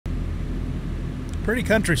Pretty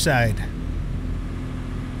countryside.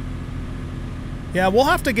 Yeah, we'll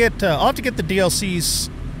have to get, I'll have to get the DLCs,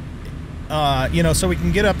 you know, so we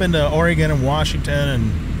can get up into Oregon and Washington,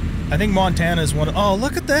 and I think Montana is one. Oh,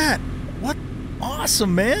 look at that. What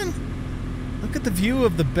awesome, man. Look at the view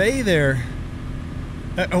of the bay there.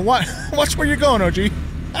 Watch where you're going, OG.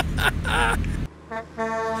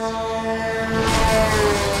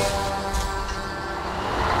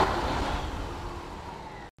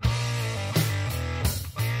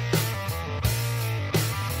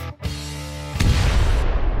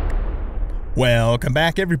 Welcome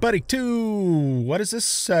back, everybody, to, what is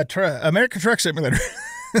this, American Truck Simulator.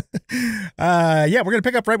 Yeah, we're going to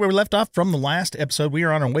pick up right where we left off from the last episode. We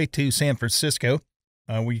are on our way to San Francisco.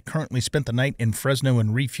 We currently spent the night in Fresno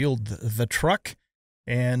and refueled the truck,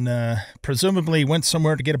 and presumably went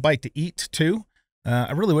somewhere to get a bite to eat, too.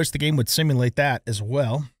 I really wish the game would simulate that as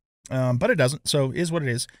well, but it doesn't, so it is what it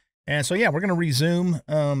is. And so, yeah, we're going to resume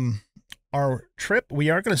our trip.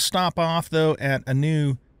 We are going to stop off, though, at a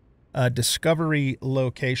new discovery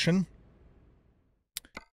location.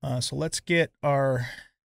 So let's get our,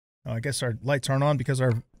 oh, I guess our lights aren't on because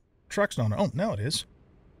our truck's not on. Oh, now it is.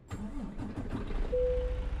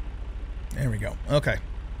 There we go. Okay.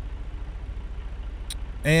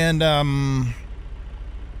 And,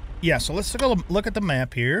 yeah, so let's take a look at the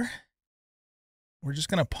map here. We're just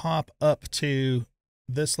going to pop up to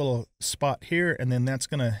this little spot here, and then that's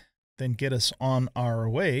going to then get us on our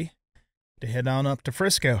way to head on up to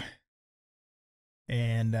Frisco.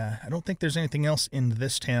 And I don't think there's anything else in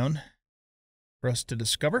this town for us to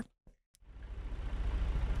discover.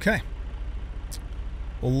 Okay.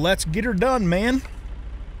 Well, let's get her done, man.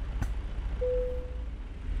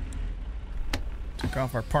 Took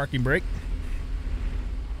off our parking brake.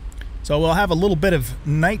 So we'll have a little bit of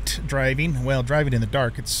night driving. Well, driving in the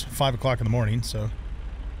dark. It's 5 o'clock in the morning, so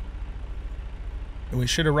we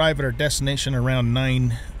should arrive at our destination around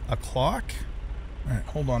 9 o'clock. All right,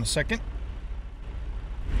 hold on a second.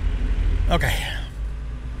 Okay.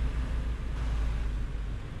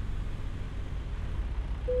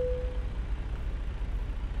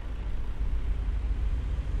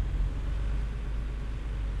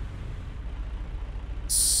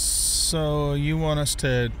 So you want us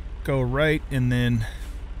to go right and then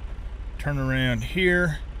turn around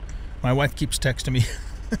here. My wife keeps texting me.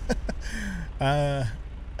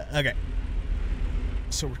 Okay.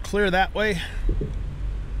 So we're clear that way.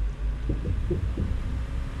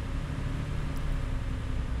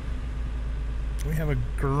 We have a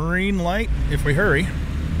green light if we hurry.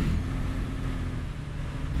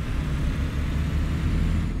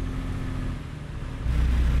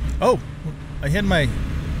 Oh, I hit my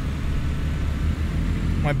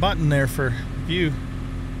button there for view.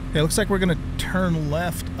 Okay, looks like we're gonna turn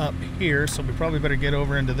left up here, so we probably better get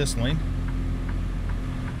over into this lane.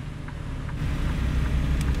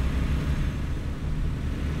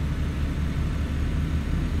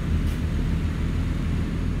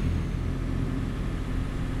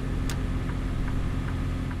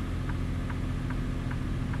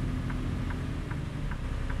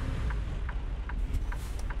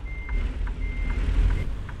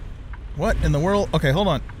 What in the world? Okay, hold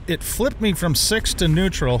on. It flipped me from 6 to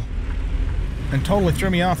neutral and totally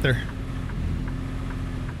threw me off there.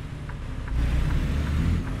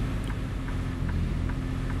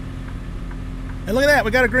 And look at that,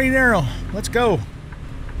 we got a green arrow. Let's go.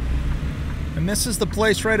 And this is the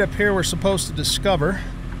place right up here we're supposed to discover.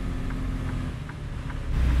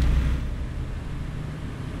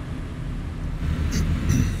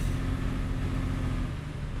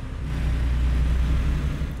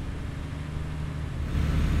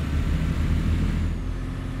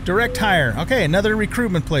 Direct hire. Okay, another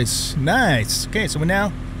recruitment place. Nice. Okay, so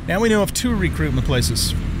now we know of 2 recruitment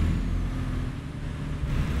places.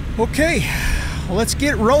 Okay, well, let's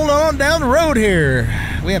get rolling on down the road here.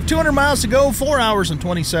 We have 200 miles to go, 4 hours and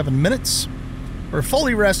 27 minutes. We're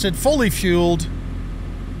fully rested, fully fueled.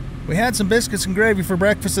 We had some biscuits and gravy for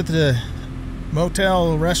breakfast at the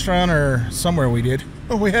motel, restaurant, or somewhere we did.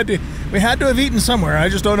 Oh, we had to have eaten somewhere. I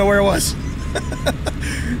just don't know where it was.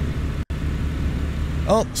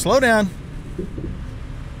 Oh, slow down.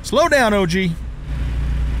 Slow down, OG.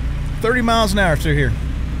 30 miles an hour through here.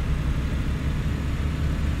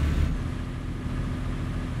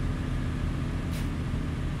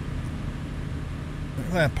 Look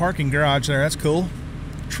at that parking garage there. That's cool.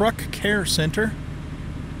 Truck Care Center.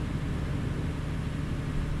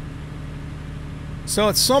 So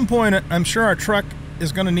at some point, I'm sure our truck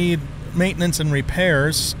is going to need maintenance and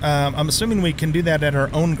repairs. I'm assuming we can do that at our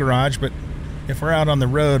own garage, but if we're out on the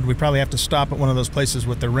road, we probably have to stop at one of those places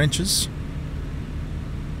with the wrenches.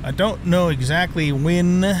 I don't know exactly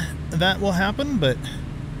when that will happen, but,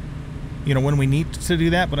 you know, when we need to do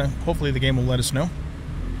that, but hopefully the game will let us know.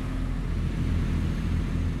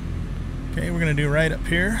 Okay, we're going to do right up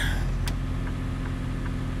here.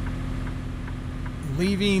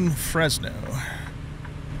 Leaving Fresno.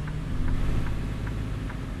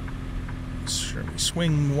 Make sure we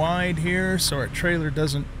swing wide here so our trailer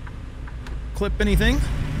doesn't clip anything.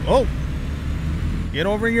 Oh! Get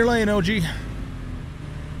over in your lane, OG.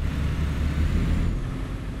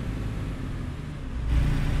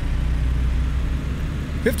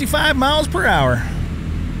 "55 miles per hour.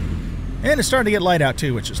 And it's starting to get light out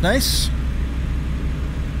too, which is nice.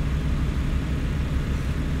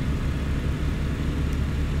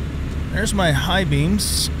 There's my high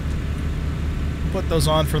beams. Put those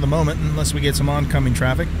on for the moment unless we get some oncoming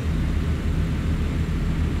traffic.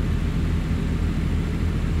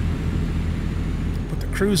 Put the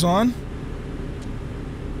cruise on.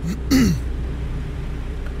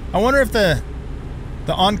 I wonder if the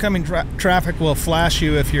oncoming traffic will flash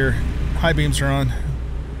you if your high beams are on.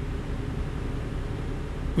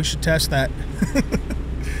 We should test that.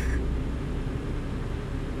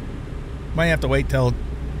 Might have to wait till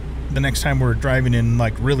the next time we're driving in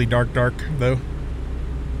like really dark though,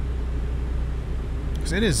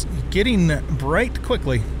 because it is getting bright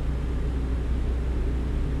quickly.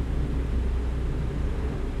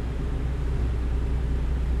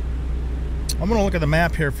 I'm gonna look at the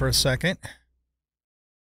map here for a second.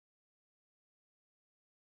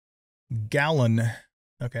 Gallon.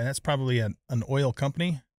 Okay, that's probably an oil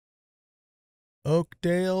company.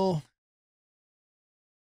 Oakdale.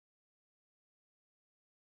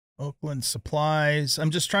 Oakland Supplies.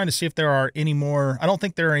 I'm just trying to see if there are any more. I don't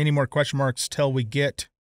think there are any more question marks till we get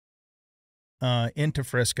into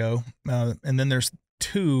Frisco. And then there's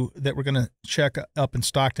 2 that we're going to check up in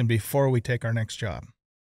Stockton before we take our next job.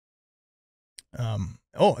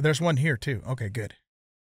 Oh, there's one here too. Okay, good.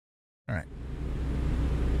 All right.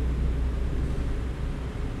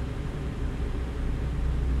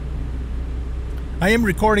 I am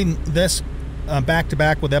recording this back to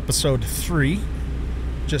back with episode 3.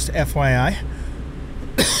 Just FYI,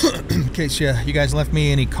 in case you guys left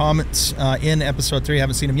me any comments in episode 3, I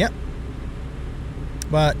haven't seen them yet.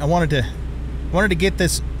 But I wanted to get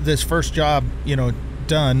this first job, you know,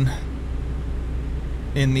 done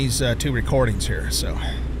in these 2 recordings here. So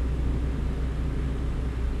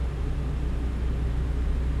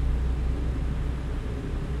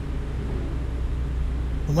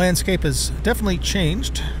the landscape has definitely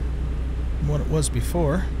changed from what it was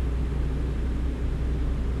before.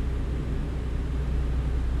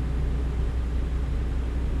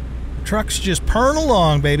 Truck's just purring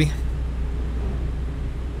along, baby.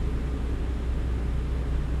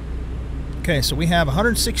 Okay, so we have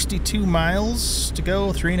 162 miles to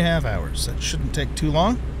go, 3.5 hours. That shouldn't take too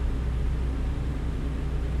long.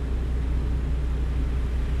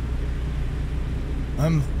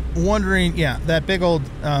 I'm wondering, yeah, that big old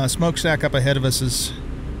smokestack up ahead of us is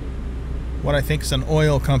what I think is an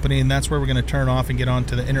oil company, and that's where we're going to turn off and get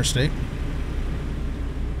onto the interstate.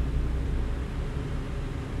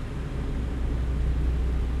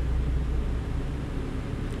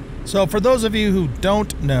 So for those of you who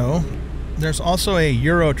don't know, there's also a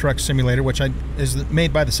Euro Truck Simulator, which is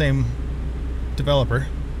made by the same developer,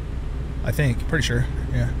 I think, pretty sure,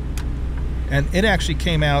 yeah. And it actually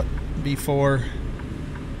came out before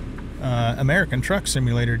American Truck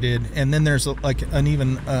Simulator did, and then there's like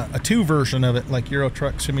a 2 version of it, like Euro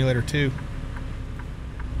Truck Simulator 2.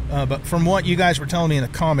 But from what you guys were telling me in the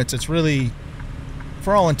comments, it's really,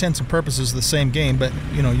 for all intents and purposes, the same game, but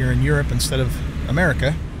you know, you're in Europe instead of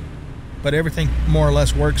America. But everything more or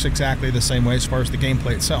less works exactly the same way as far as the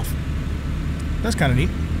gameplay itself. That's kind of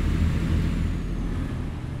neat.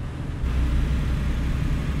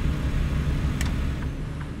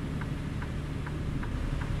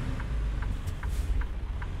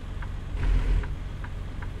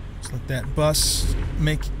 Let's let that bus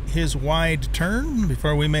make his wide turn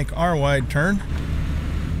before we make our wide turn.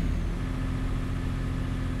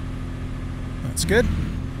 That's good.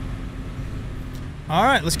 All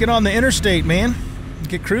right, let's get on the interstate, man.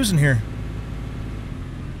 Get cruising here.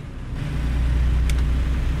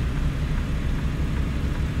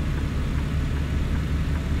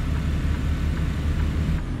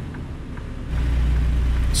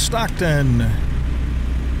 Stockton.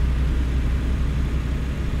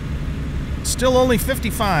 Still only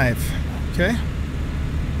 55. Okay.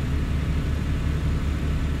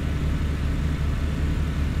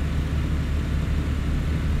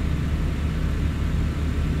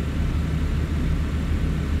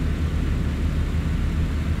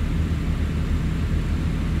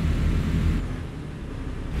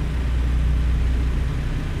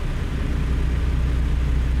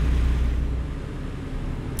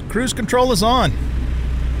 cruise control is on.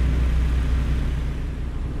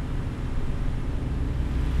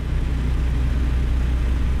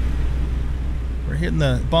 We're hitting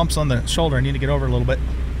the bumps on the shoulder. I need to get over a little bit.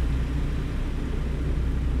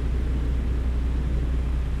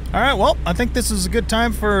 Alright, well, I think this is a good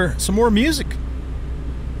time for some more music.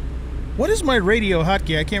 What is my radio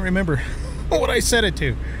hotkey? I can't remember what I set it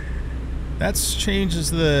to. That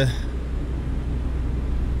changes that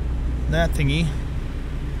thingy.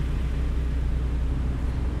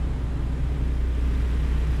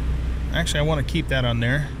 Actually, I want to keep that on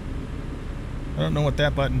there. I don't know what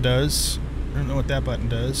that button does. I don't know what that button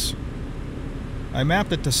does. I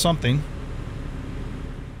mapped it to something.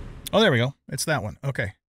 Oh, there we go. It's that one.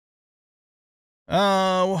 Okay.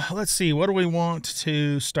 Let's see. What do we want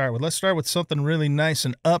to start with? Let's start with something really nice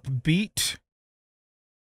and upbeat.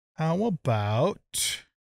 How about...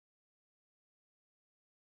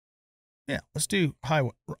 Yeah, let's do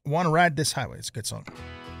Highway. Want to Ride This Highway. It's a good song.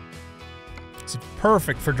 It's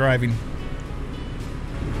perfect for driving.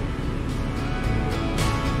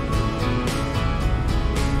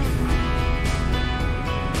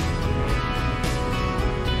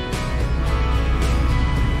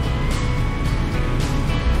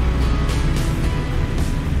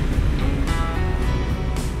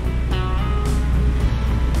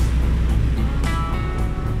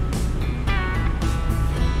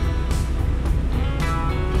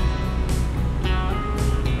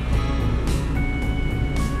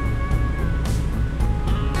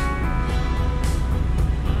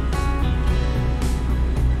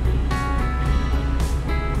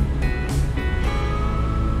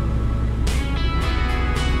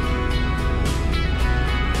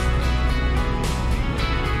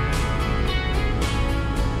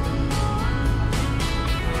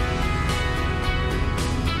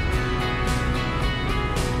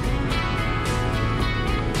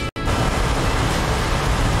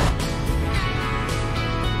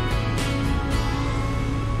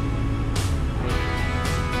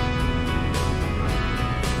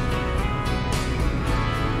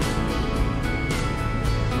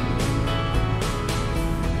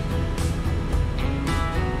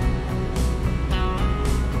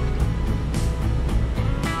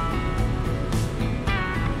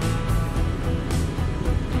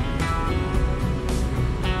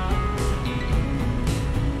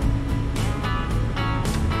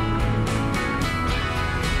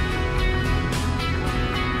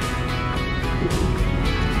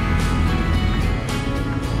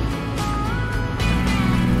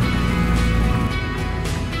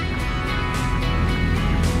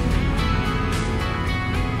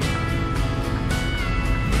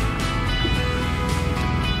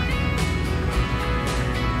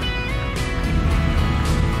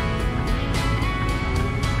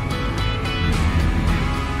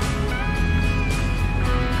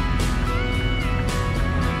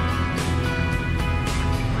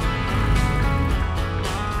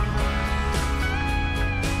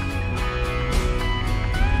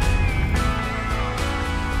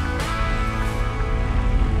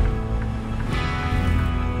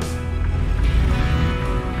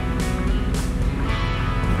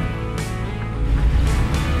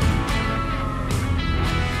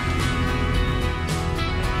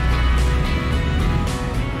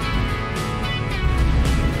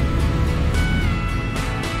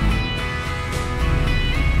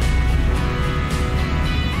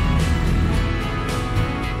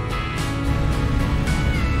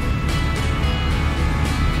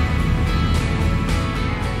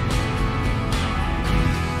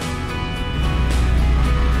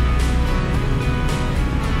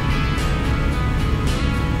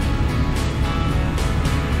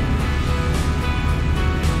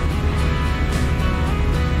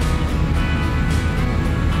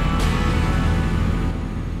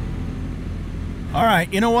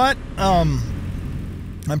 Alright, you know what?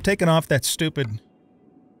 I'm taking off that stupid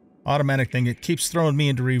automatic thing. It keeps throwing me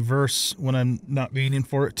into reverse when I'm not meaning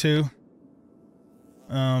for it to.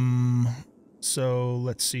 So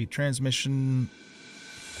let's see. Transmission.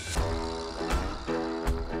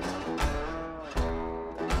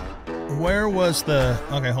 Where was the...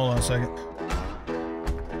 Okay, hold on a second.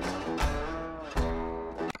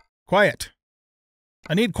 Quiet.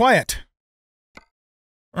 I need quiet.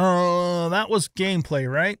 That was gameplay,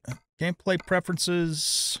 right? Gameplay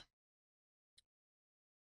preferences.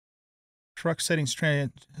 Truck settings,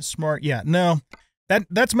 smart. Yeah, no.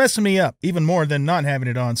 That's messing me up even more than not having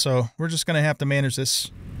it on, so we're just going to have to manage this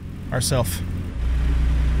ourselves.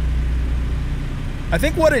 I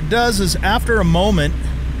think what it does is after a moment,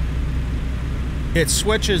 it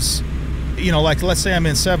switches, you know, like let's say I'm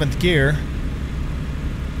in 7th gear.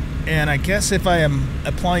 And I guess if I am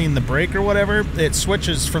applying the brake or whatever, it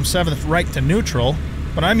switches from 7th right to neutral.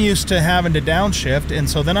 But I'm used to having to downshift, and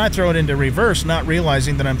so then I throw it into reverse, not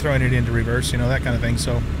realizing that I'm throwing it into reverse, you know, that kind of thing.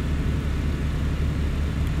 So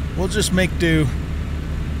we'll just make do.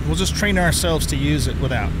 We'll just train ourselves to use it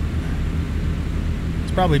without.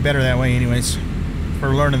 It's probably better that way anyways, for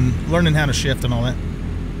learning how to shift and all that.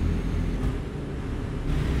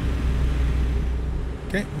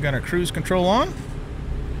 Okay, we got our cruise control on.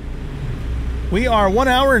 We are 1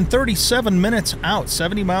 hour and 37 minutes out,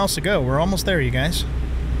 70 miles to go. We're almost there, you guys.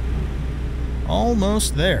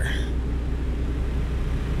 Almost there.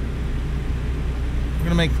 We're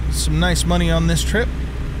gonna make some nice money on this trip.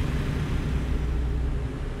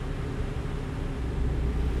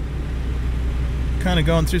 Kind of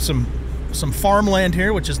going through some farmland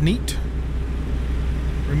here, which is neat.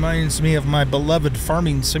 Reminds me of my beloved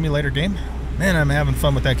farming simulator game. Man, I'm having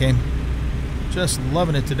fun with that game. Just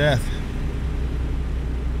loving it to death.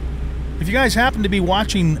 If you guys happen to be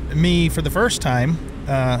watching me for the first time,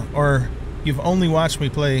 or you've only watched me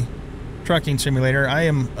play Trucking Simulator, I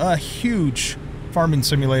am a huge Farming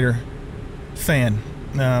Simulator fan.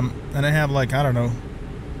 And I have, like, I don't know,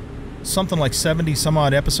 something like 70 some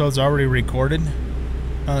odd episodes already recorded.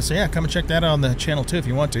 So yeah, come and check that out on the channel too if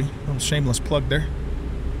you want to. A little shameless plug there.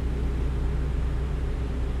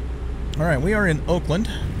 Alright, we are in Oakland.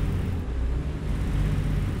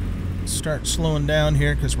 Start slowing down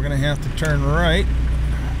here because we're going to have to turn right.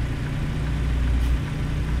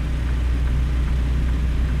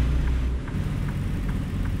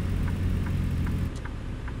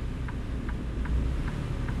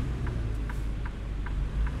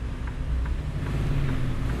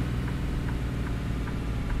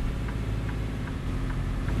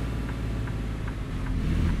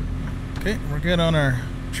 Okay, we're good on our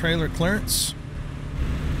trailer clearance.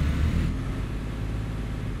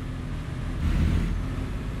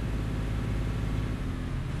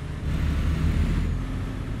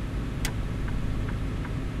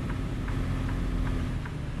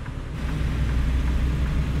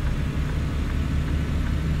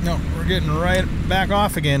 No, we're getting right back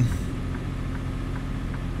off again.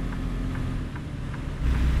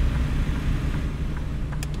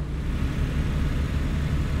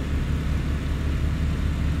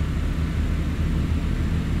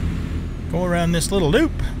 Go around this little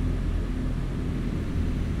loop.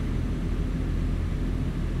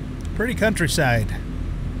 Pretty countryside.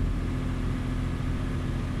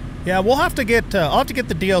 Yeah, we'll have to get. I'll have to get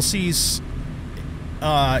the DLCs.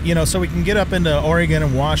 You know, so we can get up into Oregon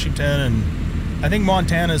and Washington, and I think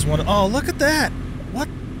Montana is one. Oh, look at that! What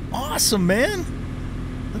awesome, man!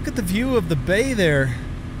 Look at the view of the bay there.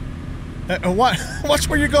 Watch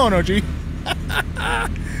where you're going, OG.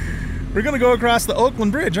 We're gonna go across the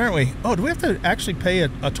Oakland Bridge, aren't we? Oh, do we have to actually pay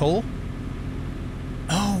a toll?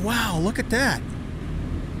 Oh, wow, look at that.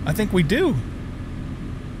 I think we do.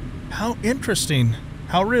 How interesting.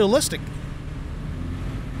 How realistic.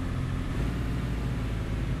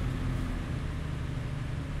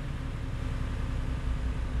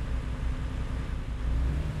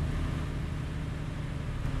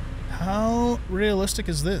 How realistic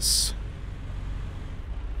is this?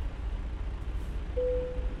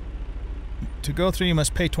 To go through, you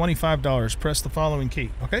must pay $25. Press the following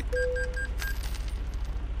key. Okay.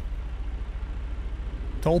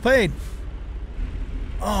 Toll paid.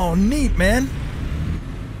 Oh, neat, man.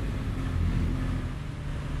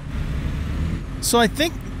 So I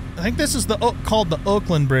think this is called the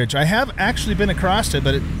Oakland Bridge. I have actually been across it,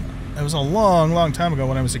 but it was a long, long time ago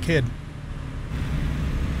when I was a kid.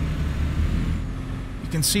 You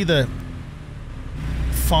can see the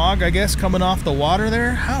fog, I guess, coming off the water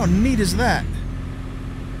there. How neat is that?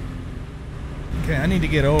 Okay, I need to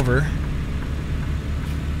get over.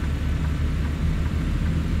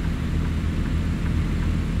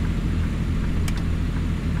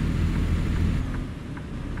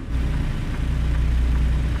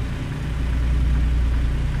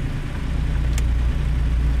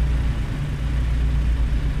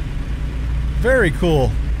 Very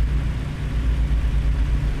cool.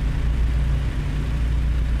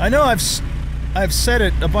 I know I've said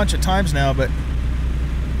it a bunch of times now, but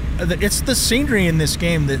it's the scenery in this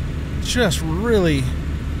game that just really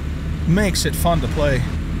makes it fun to play.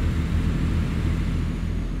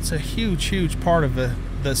 It's a huge, huge part of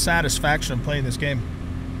the satisfaction of playing this game.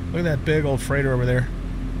 Look at that big old freighter over there.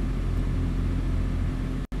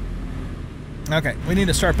 Okay, we need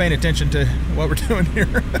to start paying attention to what we're doing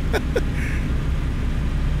here.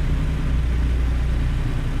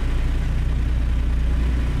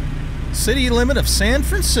 City limit of San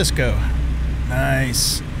Francisco.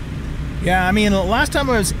 Nice. Yeah, I mean, the last time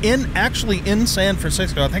I was actually in San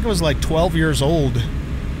Francisco, I think I was like 12 years old.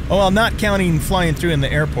 Oh, well, not counting flying through in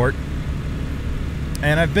the airport.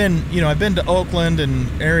 And I've been to Oakland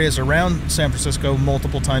and areas around San Francisco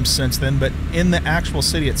multiple times since then, but in the actual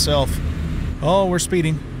city itself, oh, we're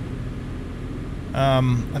speeding.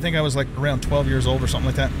 I think I was like around 12 years old or something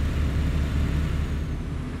like that.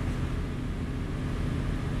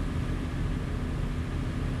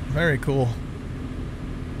 Very cool.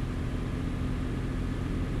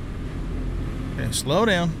 Okay, slow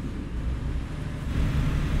down.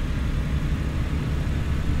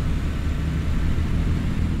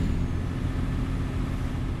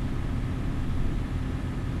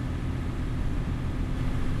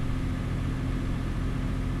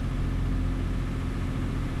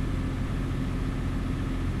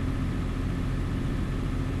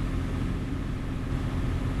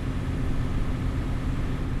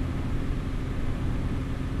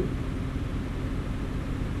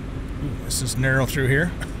 This is narrow through here.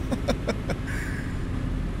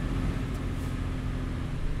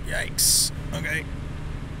 Yikes. Okay.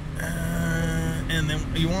 And then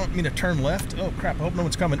you want me to turn left? Oh, crap. I hope no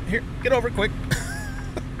one's coming. Here, get over it quick.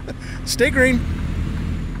 Stay green.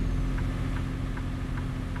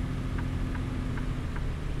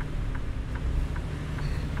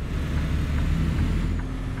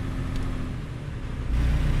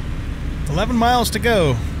 "11 miles to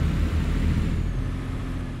go."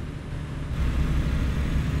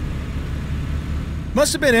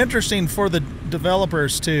 Must have been interesting for the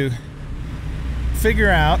developers to figure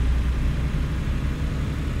out,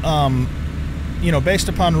 based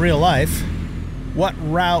upon real life, what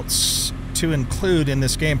routes to include in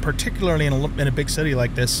this game, particularly in a big city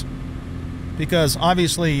like this. Because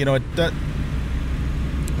obviously,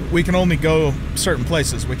 we can only go certain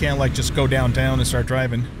places. We can't like just go downtown and start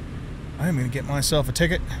driving. I'm going to get myself a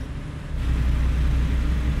ticket.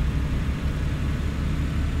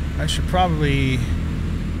 I should probably...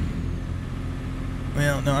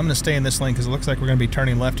 Well, no, I'm going to stay in this lane because it looks like we're going to be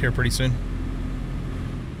turning left here pretty soon.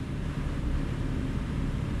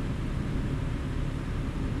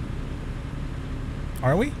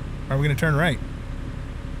 Are we? Or are we going to turn right?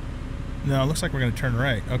 No, it looks like we're going to turn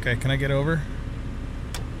right. Okay, can I get over?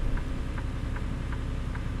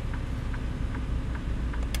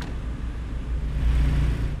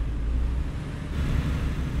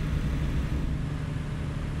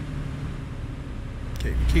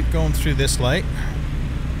 Okay, keep going through this light.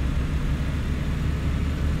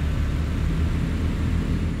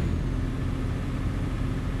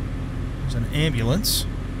 There's an ambulance.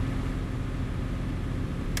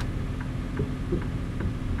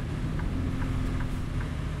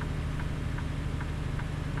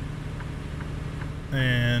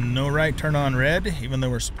 And no right turn on red, even though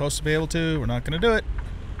we're supposed to be able to. We're not going to do it.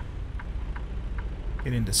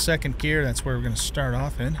 Get into second gear. That's where we're going to start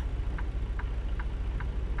off in.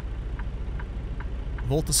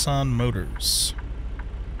 Voltason Motors.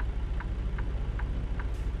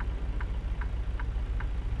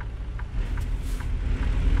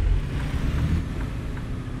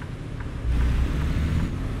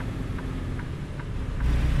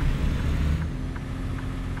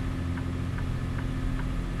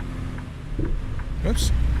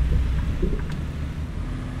 Oops.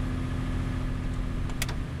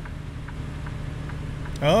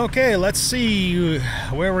 Okay, let's see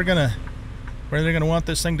where they're gonna want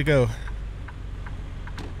this thing to go.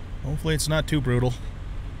 Hopefully it's not too brutal.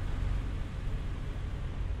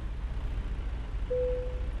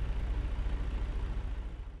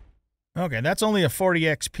 Okay, that's only a 40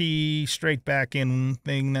 XP straight back in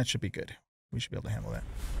thing. That should be good. We should be able to handle that.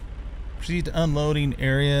 Proceed to unloading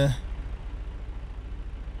area.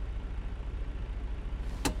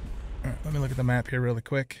 Alright, let me look at the map here really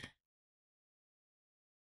quick.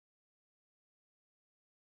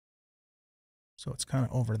 So it's kind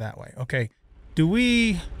of over that way. Okay, do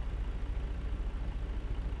we...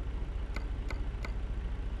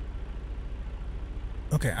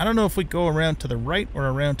 Okay, I don't know if we go around to the right or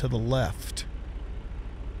around to the left.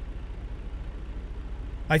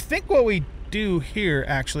 I think what we do here,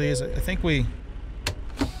 actually, is I think we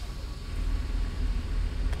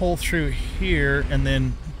pull through here and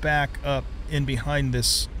then back up in behind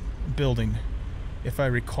this building, if I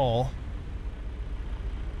recall.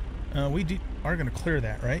 We are going to clear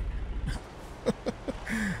that, right?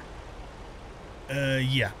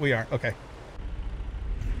 Yeah, we are. Okay.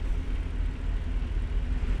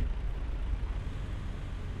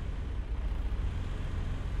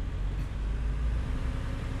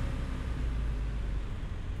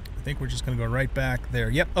 I think we're just going to go right back there.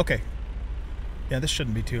 Yep, okay. Yeah, this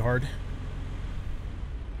shouldn't be too hard.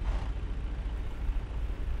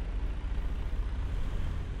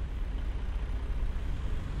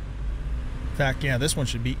 fact, yeah, this one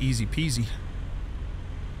should be easy peasy.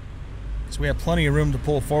 So we have plenty of room to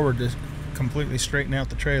pull forward to completely straighten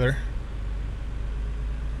out the trailer.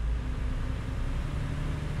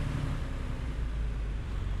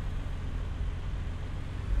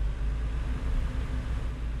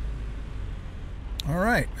 All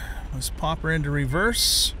right, let's pop her into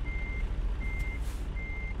reverse.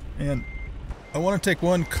 And I want to take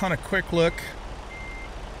one kind of quick look.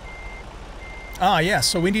 Ah, yeah,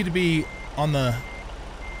 so we need to be on the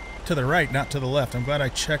to the right, not to the left. I'm glad I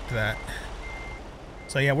checked that.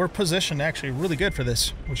 So yeah, we're positioned actually really good for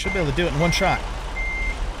this. We should be able to do it in one shot.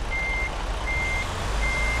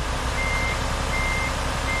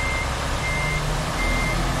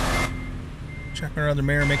 Check our other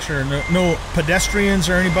mirror, make sure no pedestrians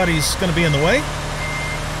or anybody's going to be in the way.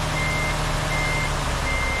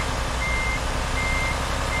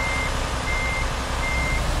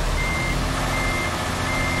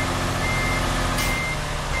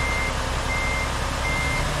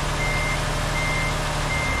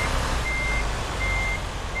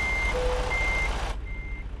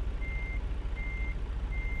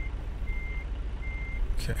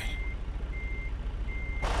 Okay.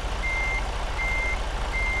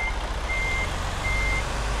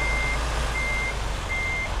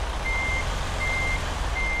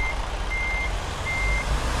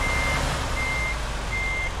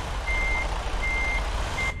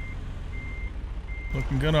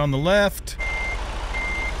 Looking good on the left.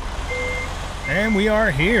 And we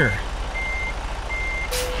are here.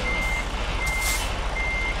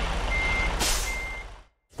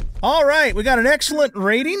 All right, we got an excellent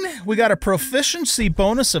rating. We got a proficiency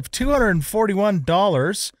bonus of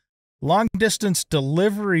 $241. Long distance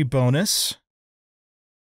delivery bonus.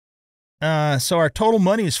 So our total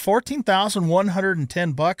money is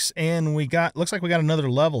 $14,110, and we got, looks like we got another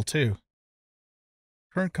level too.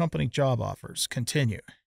 Current company job offers. Continue.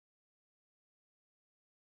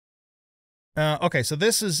 Okay, so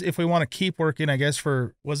this is if we want to keep working, I guess,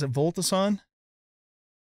 for, was it Voltason?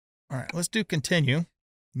 All right, let's do continue.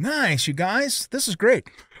 Nice, you guys. This is great.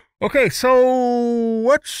 Okay, so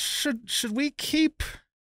what should we keep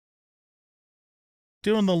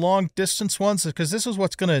doing the long distance ones? Because this is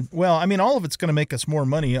what's going to, well, I mean, all of it's going to make us more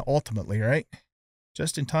money ultimately, right?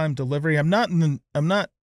 Just in time delivery. I'm not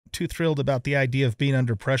too thrilled about the idea of being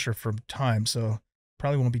under pressure from time, so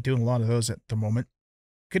probably won't be doing a lot of those at the moment.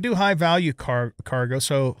 Could do high value cargo,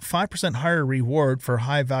 so 5% higher reward for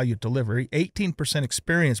high value delivery, 18%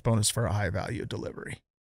 experience bonus for a high value delivery.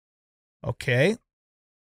 Okay.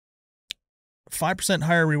 5%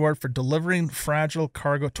 higher reward for delivering fragile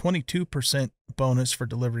cargo, 22% bonus for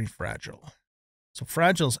delivering fragile. So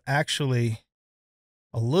fragile's actually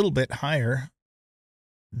a little bit higher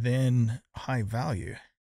than high value.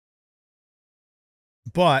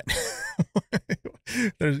 But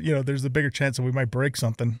there's a bigger chance that we might break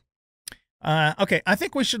something. Okay, I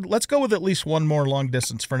think let's go with at least one more long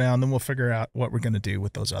distance for now, and then we'll figure out what we're going to do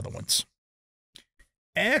with those other ones.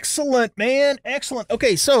 Excellent, man. Excellent.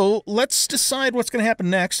 Okay, so let's decide what's going to happen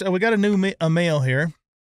next. We got a new mail here.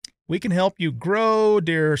 We can help you grow,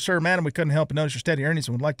 dear sir, madam. We couldn't help but notice your steady earnings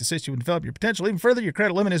and would like to assist you in develop your potential even further. Your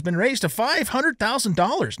credit limit has been raised to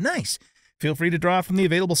 $500,000. Nice. Feel free to draw from the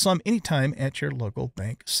available sum anytime at your local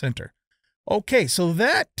bank center. Okay, so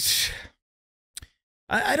that,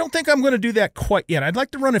 I don't think I'm going to do that quite yet. I'd like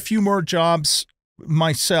to run a few more jobs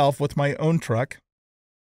myself with my own truck.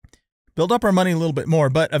 Build up our money a little bit more,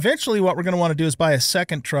 but eventually what we're going to want to do is buy a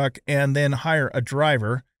second truck and then hire a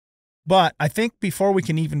driver. But I think before we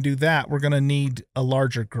can even do that, we're going to need a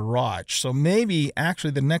larger garage. So maybe actually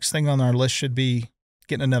the next thing on our list should be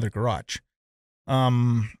getting another garage.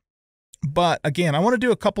 But again, I want to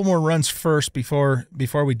do a couple more runs first before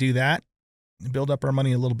we do that. Build up our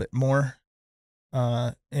money a little bit more.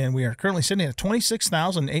 And we are currently sitting at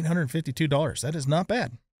 $26,852. That is not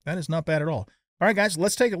bad. That is not bad at all. All right, guys,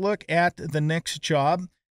 let's take a look at the next job.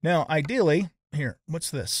 Now, ideally, here, what's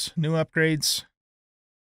this? New upgrades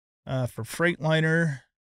for Freightliner,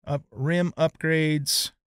 rim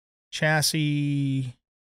upgrades, chassis.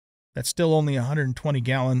 That's still only 120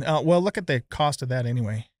 gallon. Well, look at the cost of that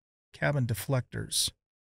anyway. Cabin deflectors,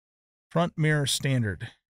 front mirror standard.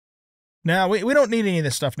 Now, we don't need any of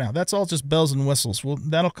this stuff now. That's all just bells and whistles.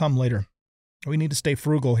 That'll come later. We need to stay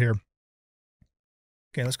frugal here.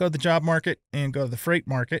 Okay, let's go to the job market and go to the freight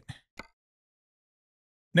market.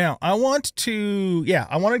 Now, I want to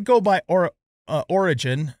go by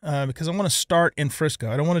origin because I want to start in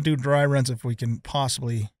Frisco. I don't want to do dry runs if we can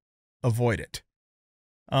possibly avoid it.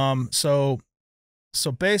 So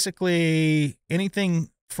basically anything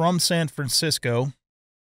from San Francisco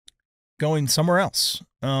going somewhere else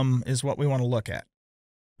is what we want to look at.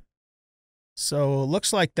 So it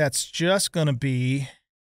looks like that's just going to be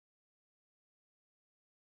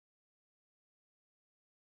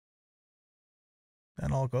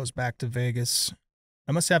that all goes back to Vegas.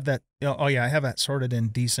 I must have that. Oh yeah, I have that sorted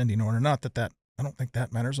in descending order. Not that I don't think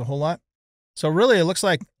that matters a whole lot. So really it looks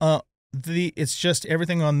like it's just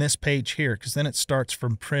everything on this page here, because then it starts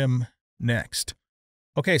from Prim next.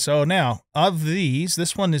 Okay, so now of these,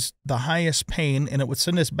 this one is the highest paying, and it would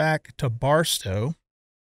send us back to Barstow.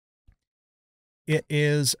 It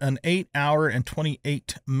is an 8-hour and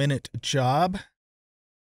 28-minute job,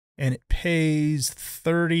 and it pays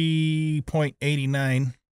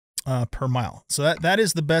 $30.89 per mile. So that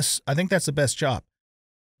is the best. I think that's the best job.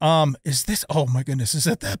 Is this? Oh my goodness! Is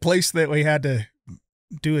that place that we had to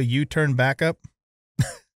do a U-turn backup?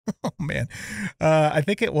 Oh man, I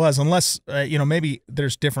think it was. Unless maybe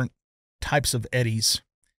there's different types of eddies.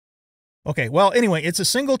 Okay, well, anyway, it's a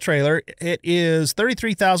single trailer. It is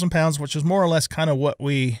 33,000 pounds, which is more or less kind of what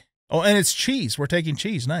we. Oh, and it's cheese. We're taking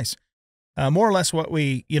cheese. Nice. More or less what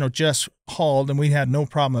we just hauled, and we had no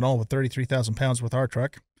problem at all with 33,000 pounds with our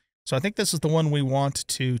truck. So I think this is the one we want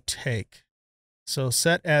to take. So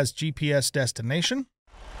set as GPS destination.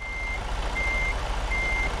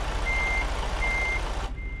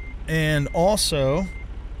 And also,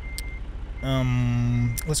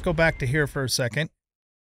 let's go back to here for a second.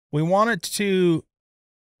 We want to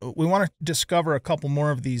discover a couple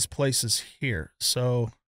more of these places here.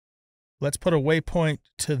 So let's put a waypoint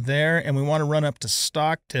to there, and we want to run up to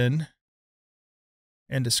Stockton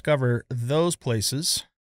and discover those places.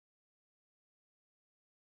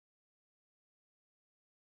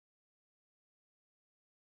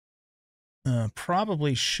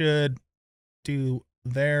 Probably should do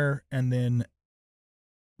there and then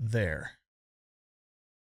there.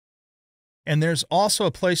 And there's also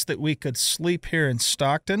a place that we could sleep here in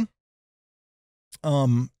Stockton.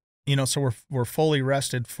 So we're fully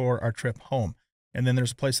rested for our trip home. And then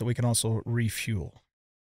there's a place that we can also refuel.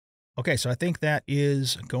 Okay, so I think that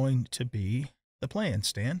is going to be the plan,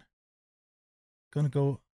 Stan. Gonna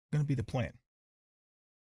be the plan.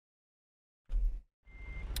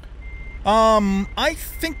 I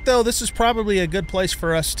think, though, this is probably a good place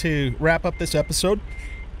for us to wrap up this episode.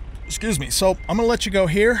 Excuse me. So I'm going to let you go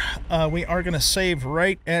here. We are going to save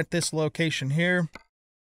right at this location here.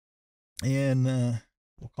 And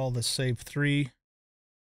we'll call this save 3.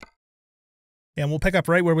 And we'll pick up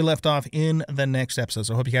right where we left off in the next episode.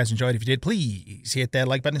 So I hope you guys enjoyed. If you did, please hit that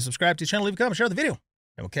like button and subscribe to the channel. Leave a comment, share the video.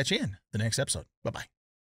 And we'll catch you in the next episode. Bye-bye.